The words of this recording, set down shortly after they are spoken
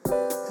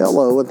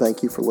Hello, and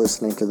thank you for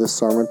listening to this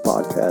sermon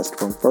podcast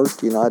from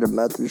First United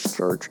Methodist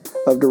Church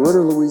of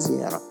DeRidder,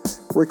 Louisiana,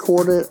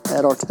 recorded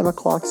at our 10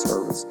 o'clock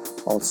service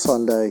on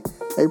Sunday,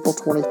 April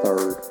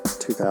 23rd,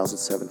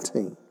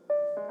 2017.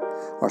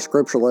 Our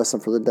scripture lesson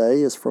for the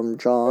day is from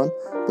John,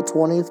 the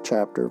 20th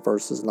chapter,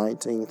 verses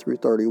 19 through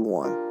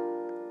 31.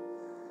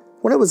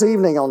 When it was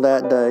evening on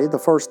that day, the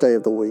first day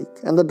of the week,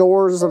 and the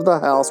doors of the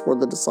house where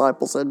the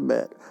disciples had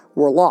met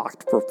were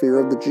locked for fear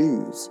of the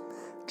Jews,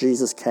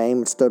 Jesus came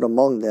and stood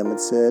among them and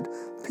said,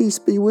 "Peace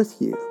be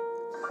with you."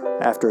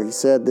 After he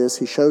said this,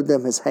 he showed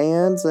them his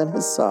hands and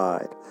his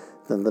side.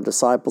 Then the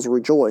disciples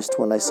rejoiced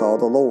when they saw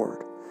the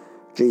Lord.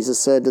 Jesus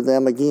said to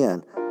them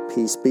again,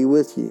 "Peace be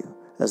with you.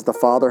 As the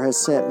Father has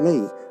sent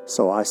me,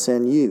 so I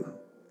send you."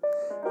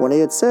 When he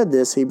had said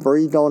this, he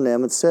breathed on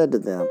them and said to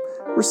them,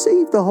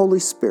 "Receive the Holy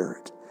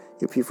Spirit.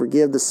 If you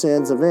forgive the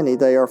sins of any,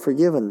 they are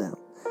forgiven them.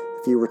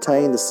 If you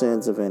retain the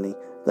sins of any,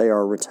 they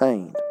are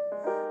retained."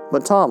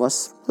 But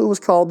Thomas, who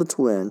was called the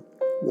twin,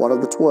 one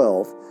of the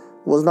 12,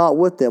 was not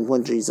with them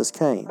when Jesus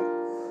came.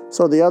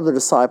 So the other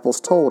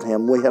disciples told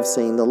him, "We have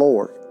seen the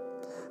Lord."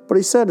 But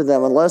he said to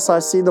them, "Unless I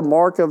see the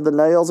mark of the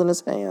nails in his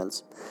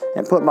hands,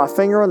 and put my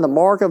finger in the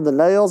mark of the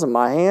nails and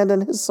my hand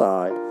in his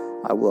side,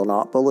 I will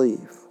not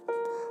believe."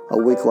 A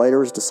week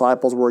later, his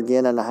disciples were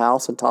again in the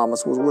house, and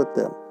Thomas was with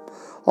them.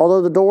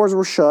 Although the doors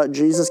were shut,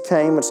 Jesus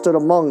came and stood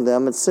among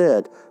them and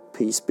said,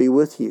 "Peace be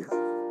with you."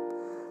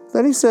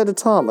 Then he said to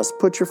Thomas,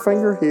 "Put your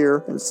finger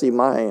here and see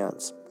my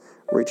hands.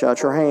 Reach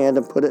out your hand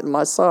and put it in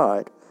my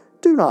side.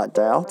 Do not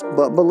doubt,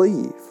 but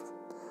believe."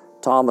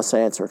 Thomas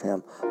answered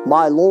him,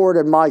 "My Lord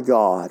and my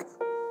God."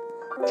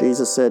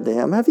 Jesus said to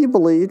him, "Have you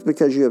believed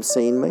because you have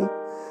seen me?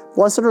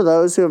 Blessed are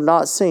those who have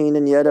not seen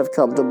and yet have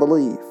come to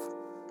believe."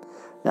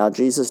 Now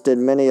Jesus did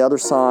many other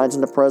signs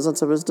in the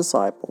presence of his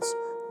disciples,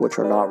 which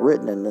are not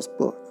written in this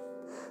book.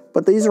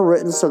 But these are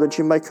written so that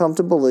you may come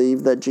to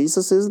believe that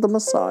Jesus is the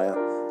Messiah,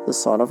 the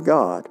Son of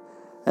God,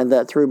 and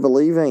that through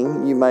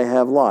believing you may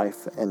have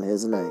life in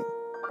his name.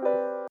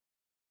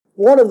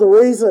 One of the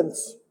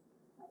reasons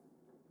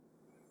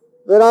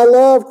that I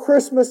love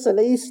Christmas and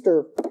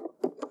Easter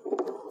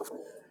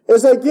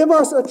is they give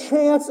us a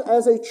chance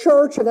as a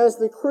church and as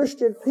the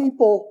Christian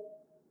people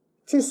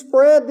to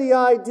spread the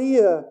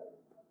idea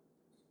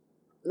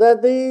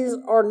that these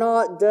are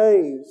not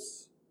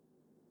days,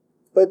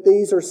 but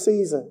these are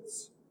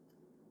seasons.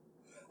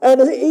 And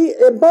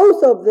in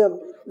both of them,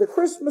 the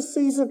Christmas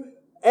season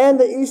and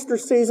the Easter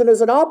season,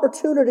 is an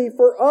opportunity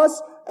for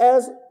us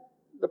as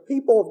the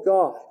people of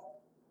God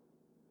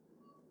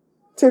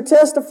to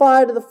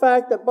testify to the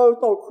fact that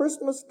both on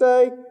Christmas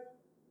Day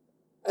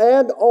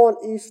and on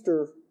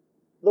Easter,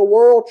 the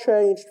world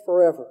changed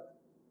forever.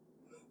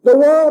 The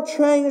world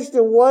changed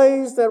in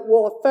ways that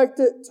will affect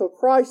it till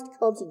Christ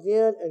comes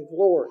again in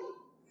glory.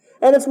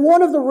 And it's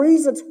one of the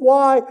reasons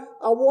why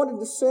I wanted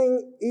to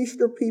sing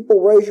Easter People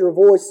Raise Your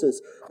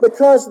Voices,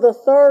 because the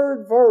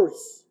third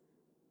verse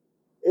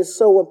is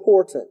so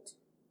important.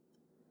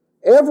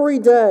 Every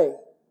day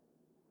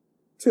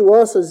to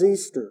us is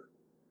Easter,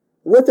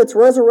 with its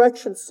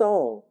resurrection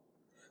song.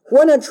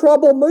 When in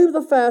trouble, move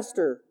the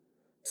faster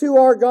to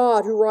our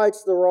God who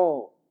rights the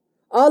wrong.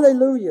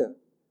 Alleluia,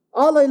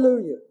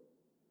 alleluia.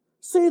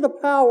 See the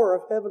power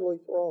of heavenly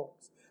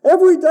thrones.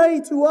 Every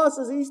day to us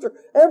is Easter.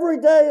 Every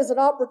day is an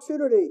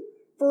opportunity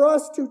for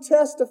us to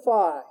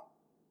testify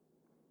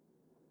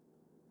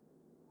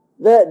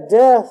that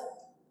death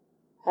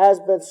has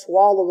been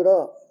swallowed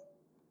up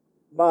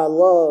by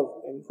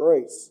love and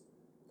grace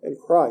in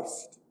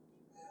Christ.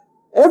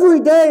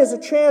 Every day is a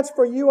chance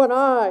for you and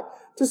I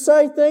to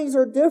say things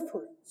are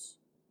different.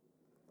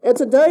 And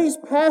today's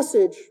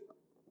passage,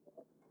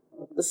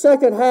 the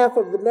second half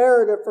of the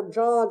narrative from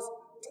John's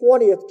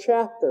 20th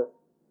chapter,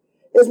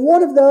 is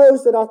one of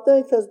those that I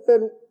think has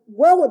been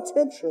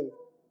well-intentioned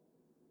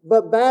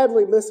but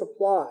badly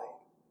misapplied.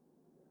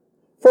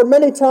 For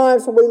many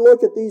times when we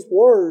look at these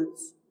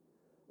words,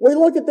 we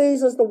look at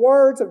these as the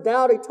words of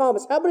doubting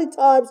Thomas. How many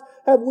times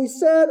have we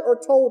said or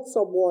told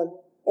someone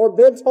or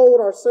been told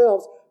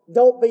ourselves,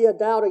 "Don't be a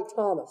doubting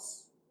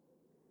Thomas"?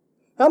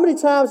 How many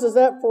times is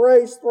that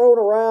phrase thrown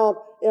around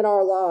in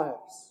our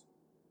lives?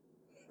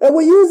 And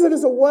we use it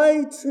as a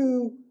way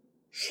to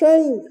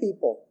shame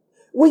people.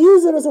 We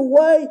use it as a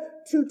way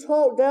to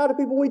talk down to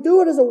people. We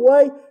do it as a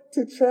way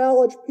to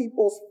challenge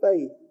people's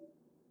faith.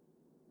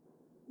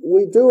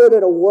 We do it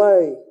in a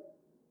way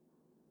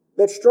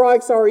that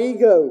strikes our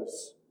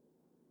egos.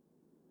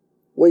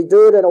 We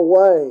do it in a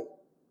way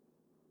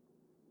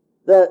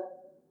that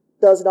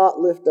does not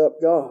lift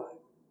up God.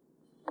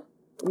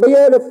 But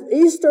yet, if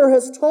Easter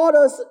has taught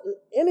us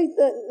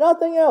anything,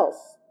 nothing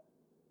else,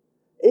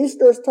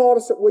 Easter has taught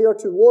us that we are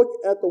to look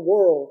at the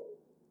world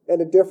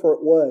in a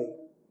different way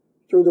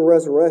through the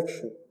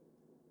resurrection.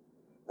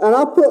 And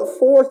I put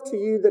forth to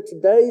you that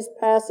today's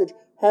passage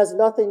has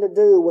nothing to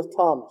do with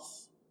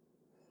Thomas.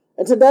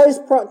 And today's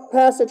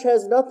passage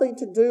has nothing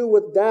to do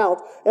with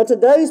doubt. And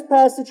today's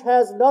passage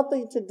has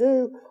nothing to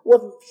do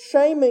with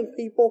shaming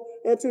people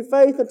into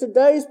faith. And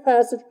today's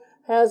passage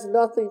has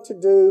nothing to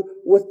do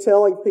with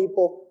telling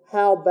people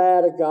how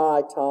bad a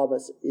guy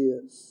Thomas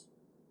is.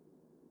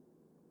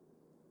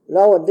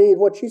 No, indeed,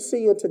 what you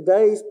see in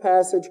today's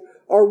passage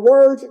are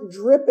words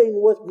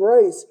dripping with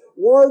grace,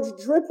 words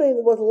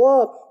dripping with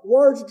love,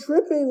 words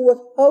dripping with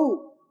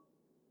hope.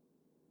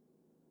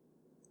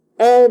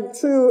 And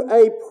to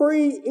a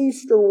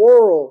pre-Easter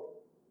world,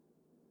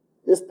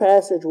 this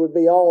passage would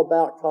be all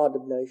about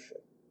condemnation.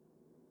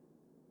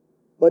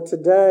 But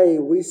today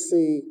we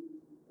see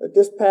that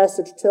this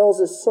passage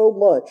tells us so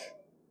much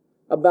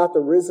about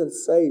the risen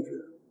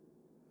Savior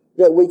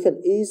that we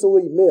can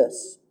easily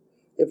miss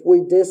if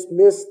we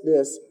dismiss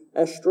this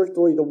as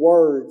strictly the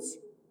words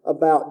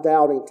about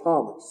doubting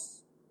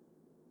Thomas.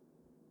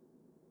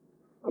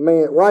 I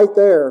mean, right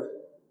there,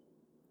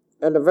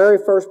 in the very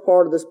first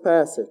part of this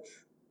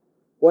passage,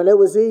 when it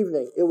was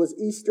evening, it was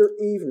Easter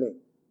evening.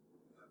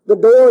 The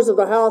doors of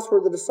the house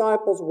where the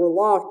disciples were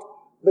locked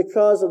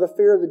because of the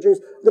fear of the Jews.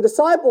 The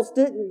disciples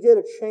didn't get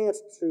a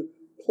chance to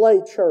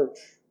play church.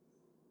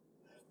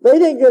 They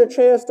didn't get a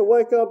chance to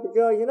wake up and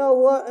go, you know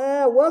what,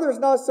 weather's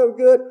not so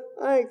good,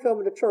 I ain't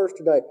coming to church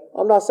today.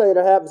 I'm not saying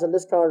it happens in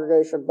this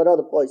congregation, but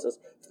other places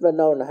it's been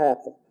known to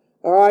happen.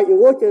 All right, you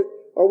look at,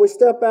 or we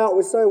step out and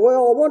we say,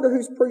 well, I wonder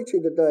who's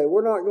preaching today.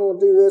 We're not going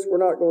to do this,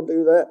 we're not going to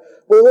do that.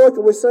 We look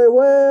and we say,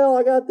 well,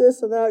 I got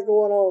this and that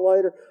going on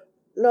later.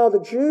 No, the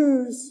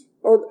Jews,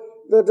 or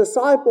the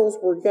disciples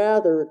were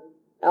gathered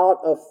out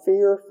of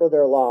fear for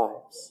their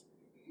lives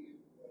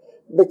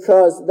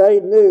because they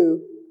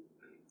knew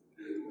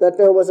that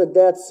there was a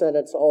death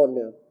sentence on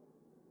them.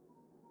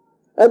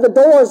 And the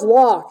door is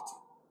locked.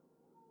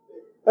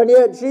 And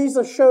yet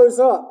Jesus shows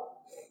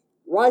up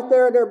right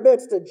there in their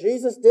midst, and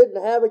Jesus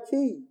didn't have a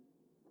key.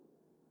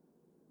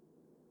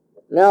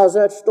 Now, is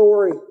that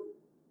story?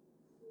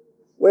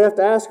 We have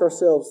to ask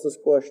ourselves this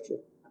question.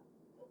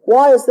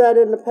 Why is that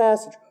in the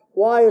passage?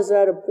 Why is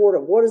that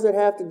important? What does it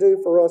have to do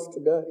for us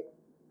today?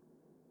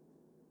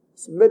 I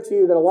submit to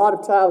you that a lot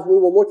of times we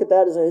will look at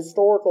that as a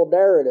historical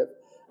narrative.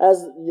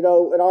 As, you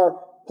know, in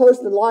our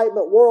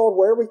post-enlightenment world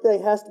where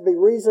everything has to be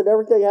reasoned,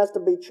 everything has to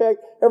be checked,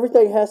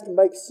 everything has to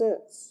make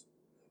sense.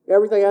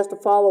 Everything has to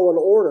follow an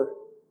order.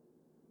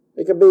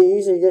 It can be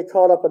easy to get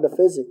caught up in the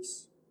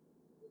physics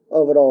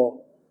of it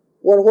all.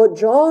 When what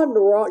John,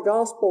 the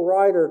gospel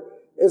writer,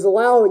 is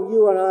allowing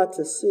you and I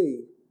to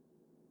see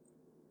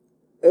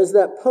is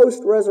that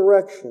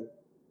post-resurrection,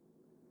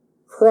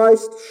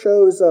 Christ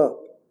shows up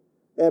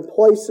in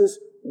places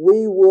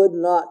we would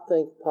not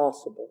think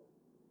possible.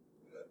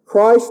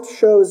 Christ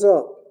shows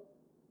up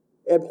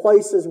in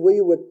places we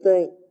would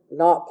think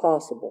not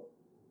possible.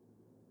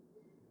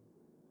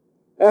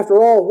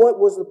 After all, what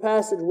was the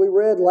passage we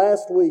read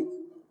last week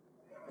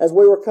as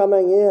we were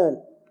coming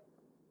in?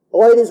 The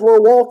ladies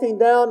were walking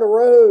down the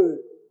road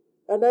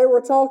and they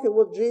were talking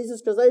with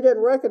Jesus because they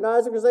didn't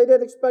recognize him, because they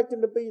didn't expect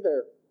him to be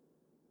there.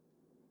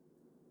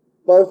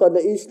 Both on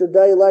the Easter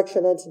Day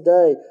election and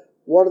today,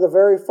 one of the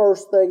very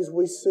first things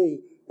we see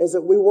is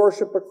that we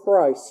worship a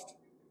Christ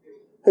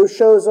who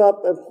shows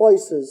up in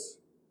places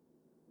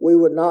we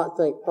would not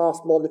think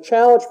possible. And the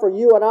challenge for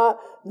you and I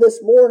this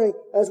morning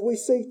as we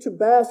seek to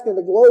bask in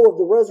the glow of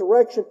the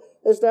resurrection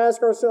is to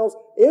ask ourselves,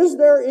 is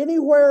there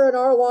anywhere in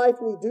our life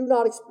we do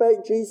not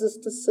expect Jesus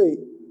to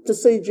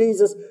see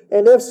Jesus?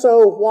 And if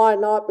so, why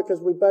not?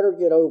 Because we better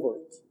get over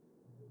it.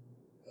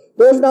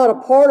 There's not a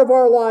part of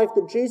our life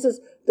that Jesus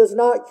does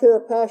not care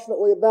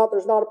passionately about.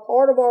 There's not a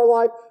part of our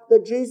life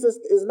that Jesus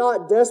is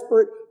not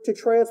desperate to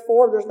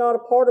transform. There's not a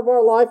part of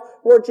our life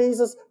where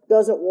Jesus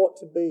doesn't want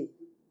to be.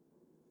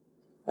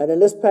 And in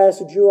this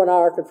passage, you and I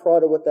are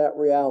confronted with that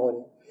reality.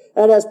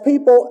 And as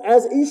people,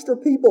 as Easter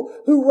people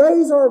who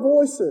raise our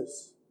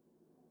voices,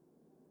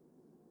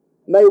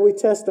 may we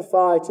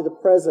testify to the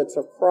presence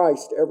of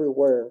Christ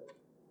everywhere,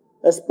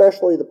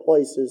 especially the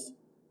places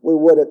we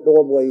wouldn't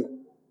normally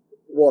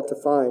want to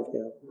find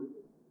him.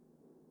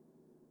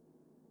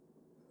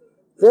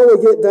 Then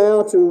we get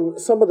down to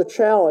some of the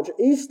challenge.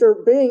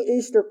 Being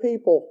Easter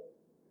people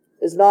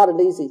is not an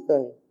easy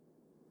thing.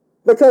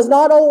 Because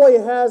not only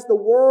has the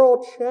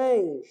world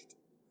changed,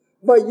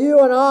 but you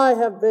and I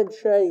have been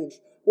changed.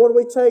 When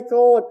we take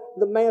on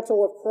the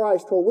mantle of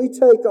Christ, when we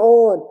take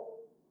on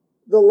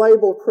the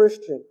label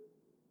Christian,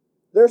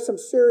 there's some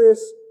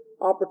serious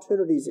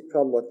opportunities that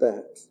come with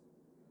that.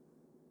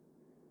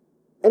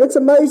 And it's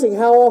amazing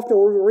how often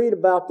we read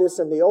about this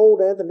in the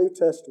Old and the New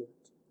Testament.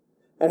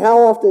 And how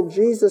often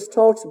Jesus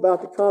talks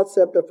about the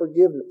concept of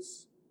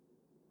forgiveness.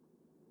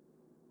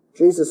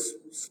 Jesus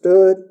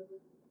stood.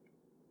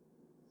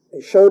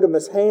 He showed him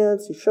his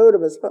hands. He showed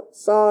him his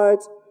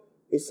sides.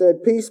 He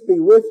said, "Peace be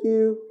with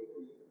you."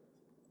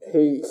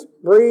 He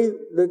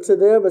breathed to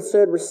them and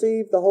said,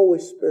 "Receive the Holy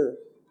Spirit."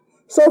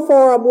 So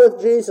far I'm with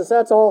Jesus.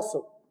 That's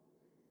awesome.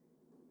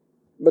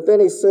 But then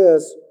he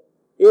says,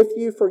 "If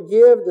you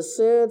forgive the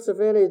sins of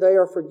any, they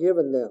are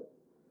forgiven them.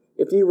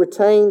 If you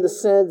retain the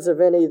sins of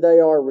any,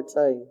 they are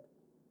retained."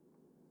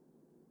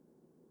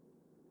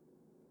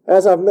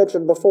 As I've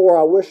mentioned before,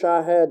 I wish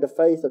I had the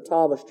faith of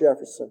Thomas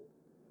Jefferson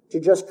to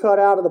just cut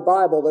out of the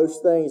Bible those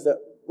things that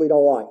we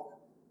don't like.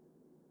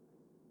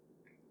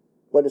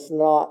 But it's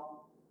not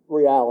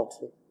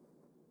reality.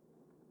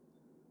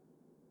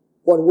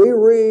 When we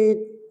read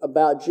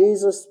about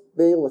Jesus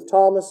being with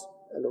Thomas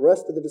and the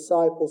rest of the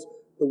disciples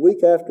the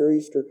week after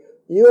Easter,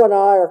 you and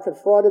I are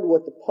confronted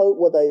with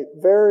a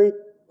very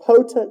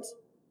potent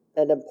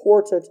and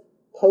important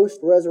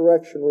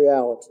post-resurrection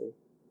reality.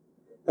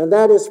 And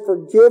that is,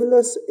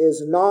 forgiveness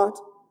is not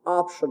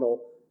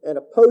optional in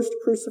a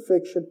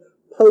post-crucifixion,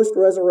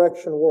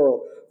 post-resurrection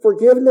world.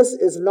 Forgiveness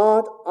is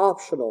not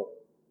optional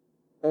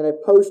in a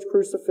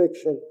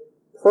post-crucifixion,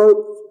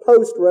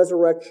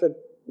 post-resurrection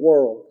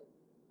world.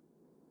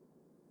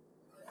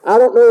 I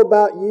don't know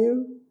about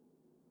you,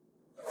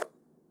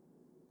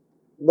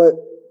 but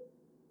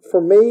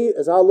for me,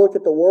 as I look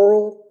at the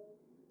world,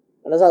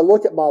 and as I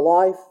look at my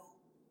life,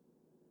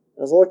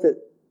 as I look at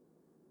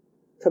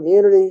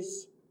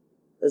communities,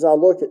 as I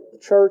look at the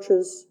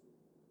churches,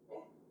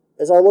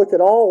 as I look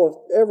at all of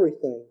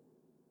everything,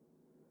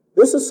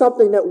 this is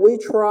something that we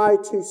try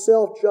to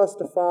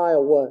self-justify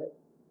away.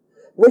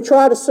 We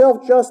try to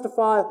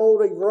self-justify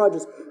holding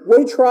grudges.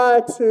 We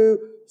try to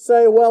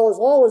say, well, as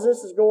long as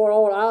this is going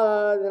on,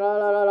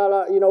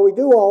 we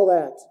do all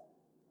that.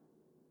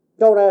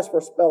 Don't ask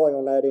for spelling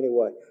on that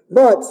anyway.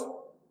 But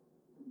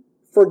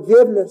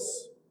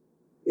forgiveness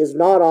is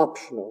not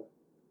optional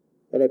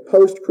in a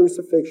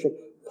post-crucifixion,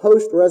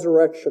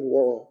 post-resurrection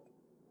world.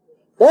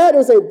 That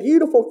is a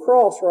beautiful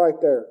cross right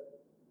there.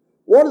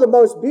 One of the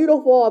most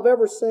beautiful I've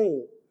ever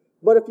seen.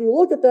 But if you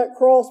look at that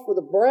cross for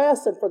the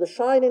brass and for the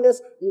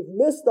shininess, you've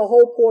missed the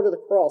whole point of the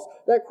cross.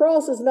 That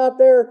cross is not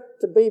there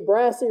to be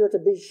brassy or to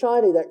be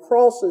shiny. That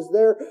cross is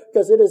there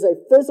because it is a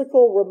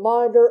physical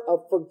reminder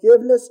of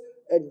forgiveness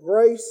and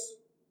grace.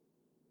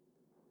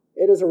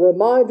 It is a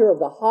reminder of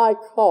the high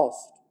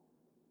cost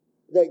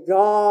that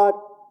God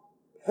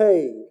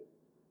paid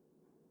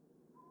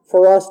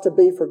for us to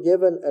be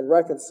forgiven and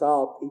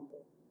reconciled people.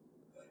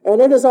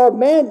 And it is our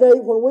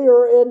mandate when we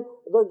are in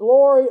the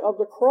glory of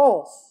the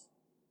cross.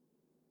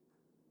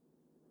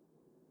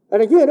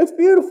 And again, it's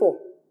beautiful.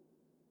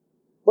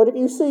 But if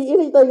you see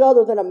anything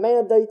other than a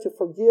mandate to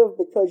forgive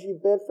because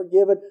you've been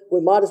forgiven, we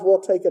might as well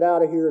take it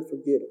out of here and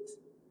forget it.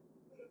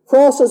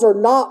 Crosses are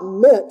not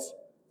meant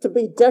to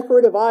be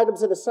decorative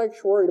items in a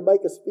sanctuary to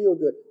make us feel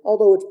good,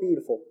 although it's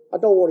beautiful. I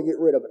don't want to get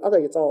rid of it. I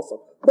think it's awesome.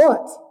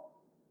 But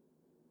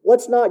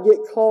let's not get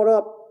caught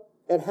up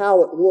in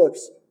how it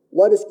looks.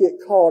 Let us get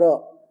caught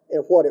up in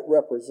what it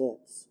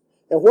represents.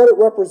 And what it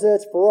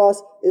represents for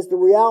us is the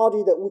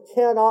reality that we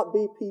cannot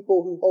be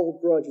people who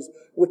hold grudges.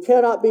 We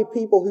cannot be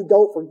people who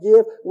don't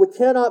forgive. We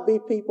cannot be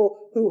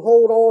people who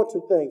hold on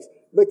to things.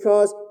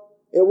 Because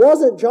it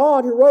wasn't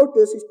John who wrote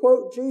this. He's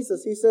quoting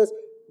Jesus. He says,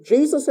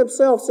 Jesus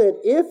himself said,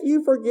 if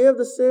you forgive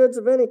the sins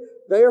of any,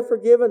 they are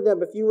forgiven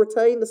them. If you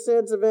retain the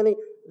sins of any,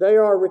 they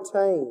are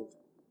retained.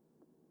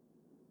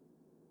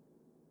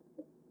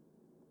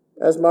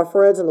 As my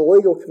friends in the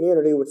legal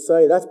community would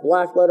say, that's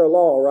black letter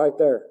law right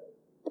there.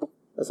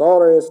 That's all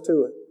there is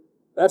to it.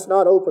 That's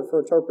not open for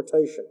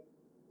interpretation.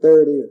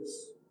 There it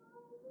is.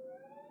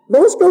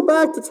 But let's go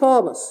back to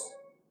Thomas.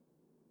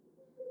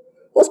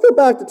 Let's go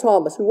back to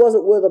Thomas, who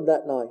wasn't with them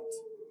that night.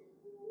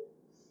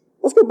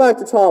 Let's go back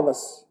to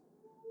Thomas,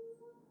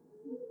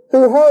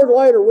 who heard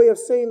later, we have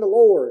seen the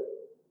Lord.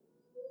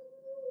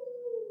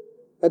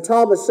 And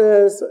Thomas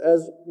says,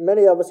 as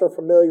many of us are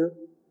familiar,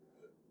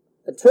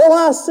 until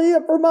I see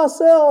it for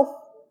myself,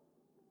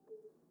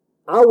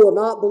 I will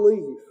not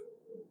believe.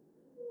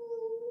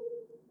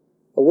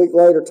 A week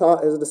later,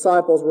 his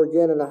disciples were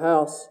again in the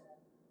house,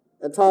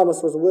 and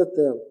Thomas was with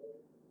them.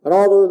 And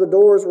although the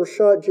doors were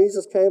shut,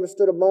 Jesus came and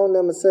stood among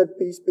them and said,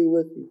 peace be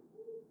with you.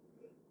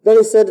 Then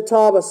he said to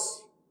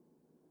Thomas,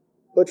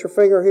 put your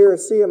finger here and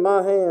see in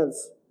my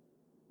hands.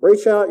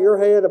 Reach out your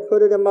hand and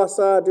put it in my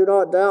side. Do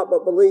not doubt,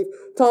 but believe.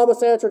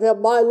 Thomas answered him,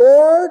 my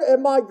Lord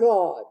and my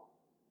God.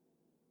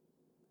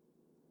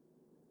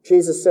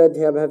 Jesus said to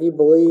him, have you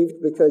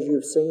believed because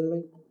you've seen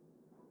me?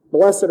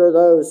 Blessed are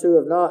those who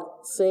have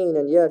not seen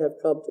and yet have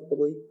come to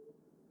believe.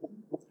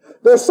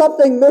 There's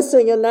something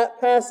missing in that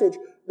passage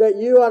that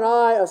you and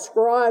I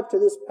ascribe to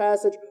this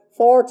passage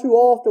far too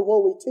often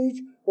when we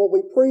teach, when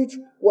we preach,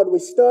 when we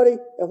study,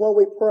 and when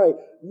we pray.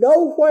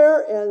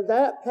 Nowhere in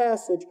that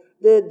passage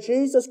did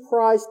Jesus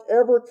Christ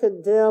ever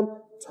condemn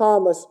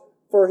Thomas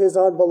for his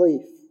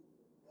unbelief.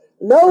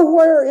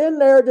 Nowhere in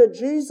there did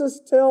Jesus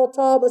tell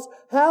Thomas,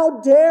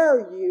 how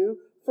dare you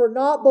for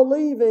not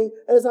believing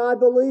as I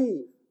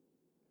believe?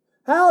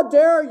 How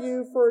dare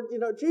you for,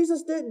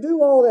 Jesus didn't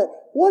do all that.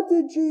 What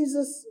did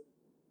Jesus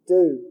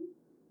do?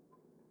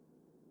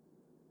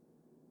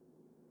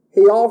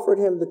 He offered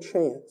him the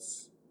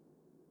chance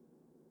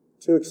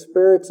to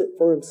experience it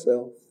for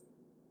himself.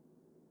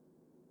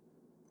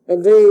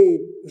 Indeed,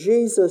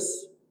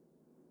 Jesus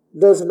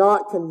does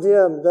not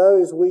condemn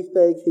those we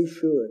think he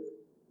should.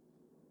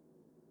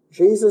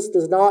 Jesus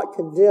does not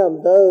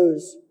condemn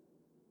those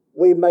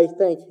we may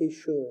think he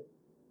should.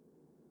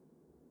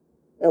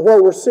 And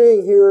what we're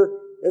seeing here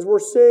is we're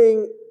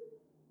seeing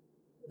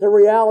the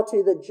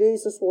reality that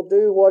Jesus will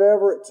do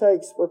whatever it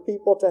takes for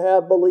people to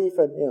have belief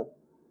in him.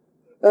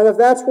 And if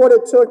that's what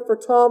it took for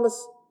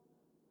Thomas,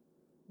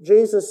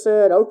 Jesus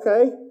said,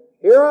 okay,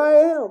 here I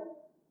am.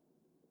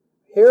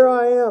 Here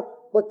I am.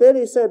 But then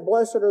he said,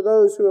 blessed are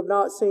those who have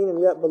not seen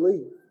and yet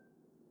believe.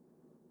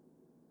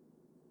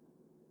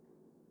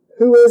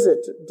 Who is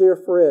it, dear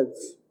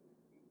friends,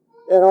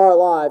 in our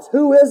lives?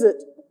 Who is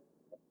it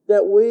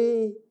that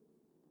we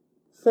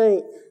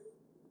think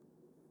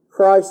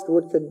Christ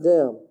would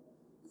condemn?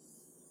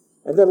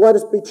 And then let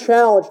us be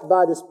challenged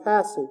by this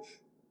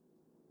passage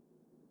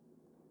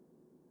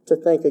to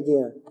think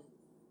again.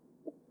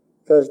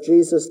 Because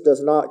Jesus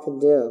does not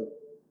condemn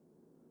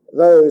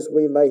those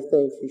we may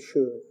think He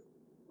should.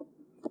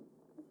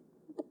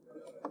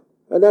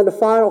 And then the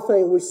final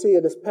thing we see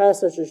in this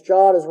passage is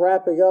John is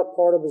wrapping up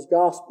part of his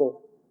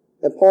gospel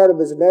and part of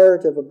his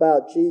narrative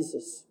about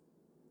Jesus.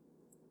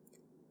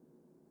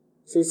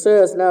 So he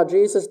says, now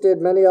Jesus did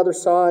many other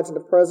signs in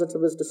the presence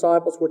of His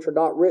disciples, which are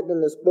not written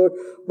in this book,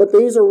 but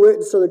these are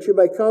written so that you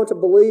may come to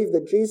believe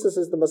that Jesus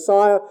is the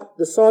Messiah,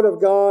 the Son of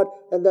God,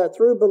 and that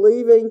through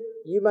believing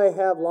you may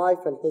have life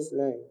in His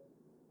name.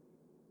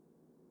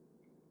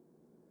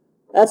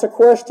 That's a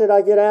question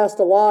I get asked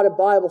a lot in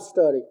Bible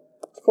study.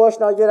 It's a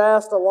question I get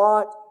asked a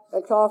lot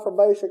in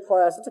confirmation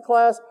class. It's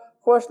a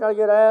question I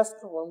get asked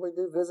when we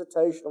do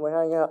visitation and we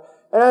hang out.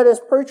 And that is,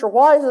 preacher,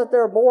 why isn't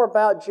there more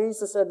about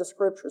Jesus in the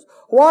Scriptures?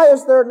 Why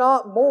is there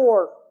not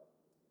more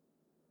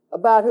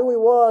about who He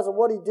was and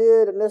what He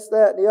did and this,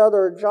 that, and the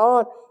other? And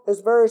John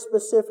is very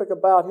specific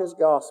about his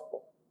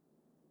gospel.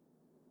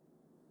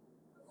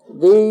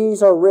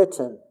 These are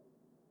written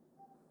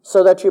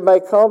so that you may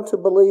come to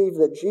believe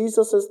that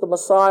Jesus is the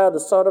Messiah, the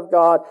Son of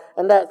God,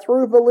 and that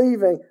through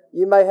believing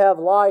you may have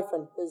life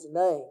in His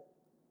name.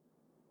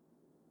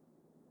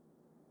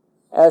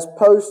 As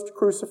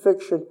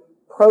post-crucifixion,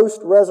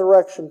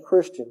 post-resurrection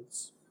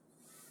Christians,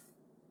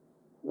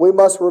 we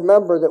must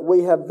remember that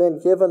we have been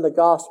given the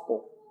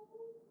gospel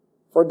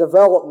for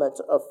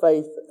development of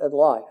faith and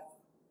life.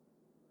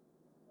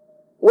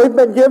 We've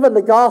been given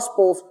the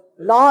Gospels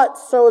not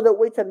so that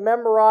we can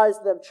memorize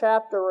them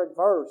chapter and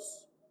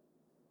verse,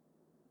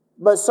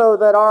 but so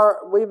that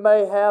we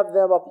may have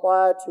them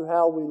applied to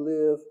how we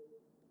live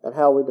and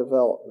how we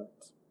develop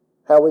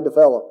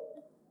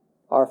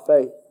our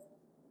faith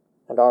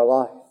and our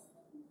life.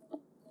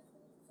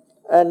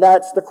 And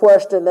that's the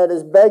question that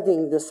is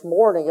begging this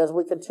morning as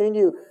we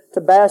continue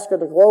to bask in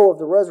the glow of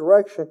the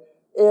resurrection,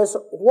 is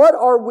what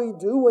are we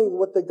doing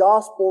with the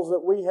Gospels that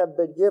we have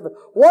been given?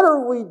 What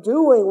are we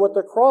doing with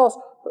the cross,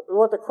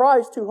 with the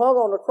Christ who hung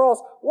on the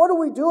cross? What are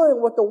we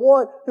doing with the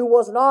one who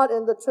was not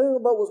in the tomb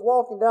but was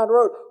walking down the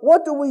road?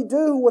 What do we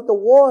do with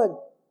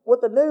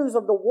the news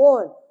of the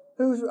one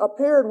who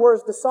appeared where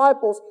His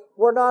disciples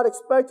were not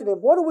expecting Him?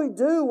 What do we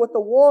do with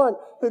the one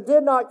who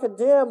did not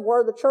condemn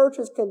where the church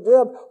is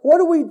condemned? What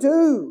do we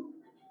do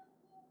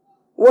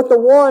with the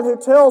one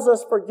who tells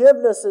us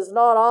forgiveness is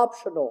not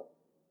optional?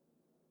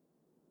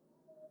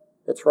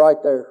 It's right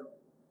there.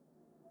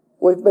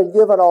 We've been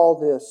given all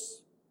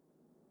this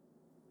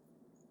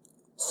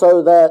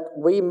so that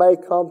we may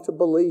come to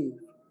believe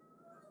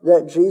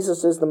that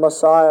Jesus is the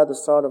Messiah, the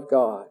Son of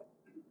God,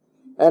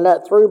 and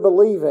that through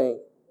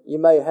believing you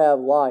may have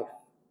life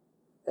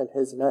in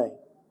His name.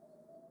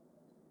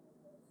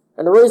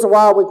 And the reason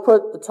why we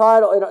put the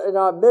title in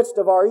our midst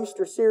of our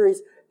Easter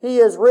series, He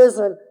is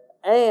risen,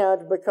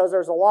 and because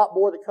there's a lot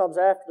more that comes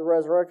after the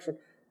resurrection,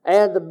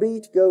 and the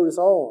beat goes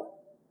on.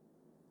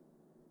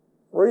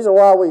 The reason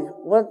why we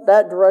went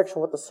that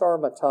direction with the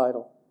sermon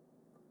title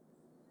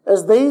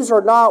is these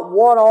are not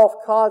one-off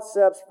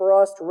concepts for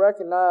us to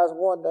recognize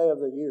one day of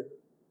the year.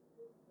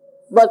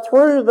 But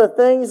through the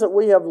things that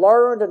we have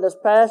learned in this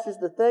passage,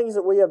 the things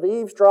that we have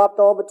eavesdropped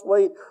on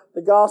between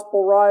the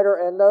gospel writer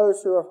and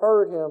those who have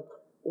heard him,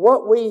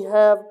 what we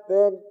have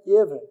been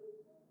given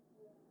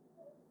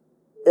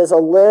is a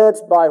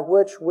lens by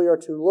which we are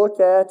to look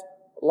at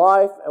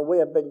life, and we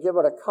have been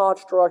given a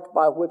construct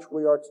by which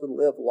we are to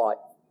live life.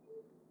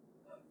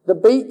 The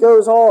beat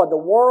goes on, the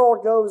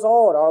world goes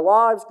on, our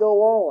lives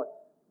go on.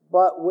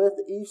 But with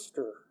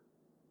Easter,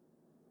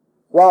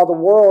 while the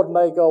world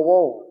may go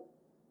on,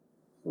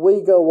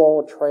 we go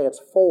on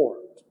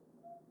transformed.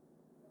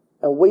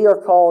 And we are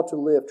called to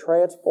live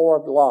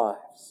transformed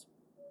lives,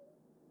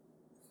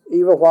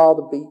 even while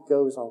the beat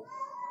goes on.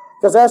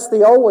 Because that's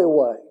the only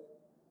way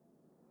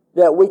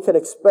that we can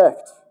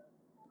expect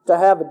to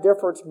have a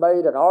difference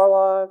made in our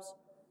lives,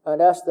 and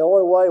that's the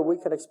only way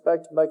we can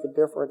expect to make a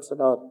difference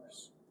in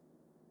others.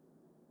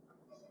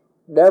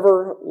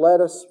 Never let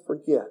us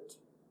forget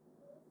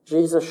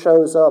Jesus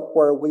shows up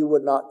where we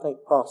would not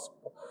think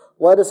possible.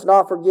 Let us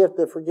not forget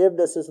that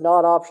forgiveness is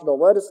not optional.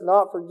 Let us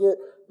not forget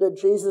that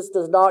Jesus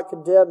does not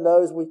condemn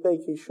those we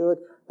think He should.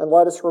 And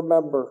let us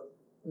remember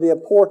the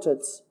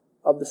importance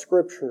of the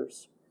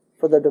Scriptures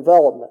for the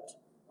development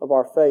of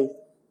our faith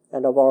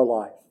and of our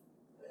life.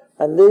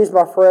 And these,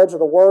 my friends, are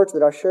the words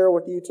that I share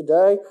with you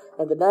today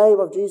in the name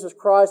of Jesus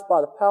Christ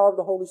by the power of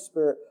the Holy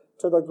Spirit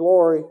to the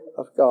glory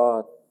of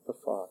God the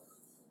Father.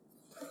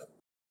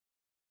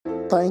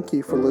 Thank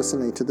you for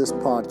listening to this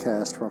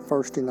podcast from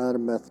First United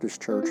Methodist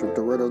Church of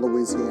DeRidder,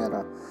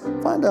 Louisiana.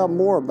 Find out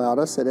more about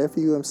us at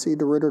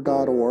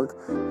fumcderitter.org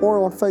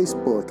or on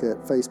Facebook at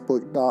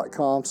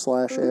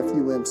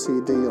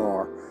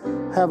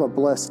facebook.com/FUMCDR. Have a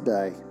blessed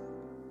day.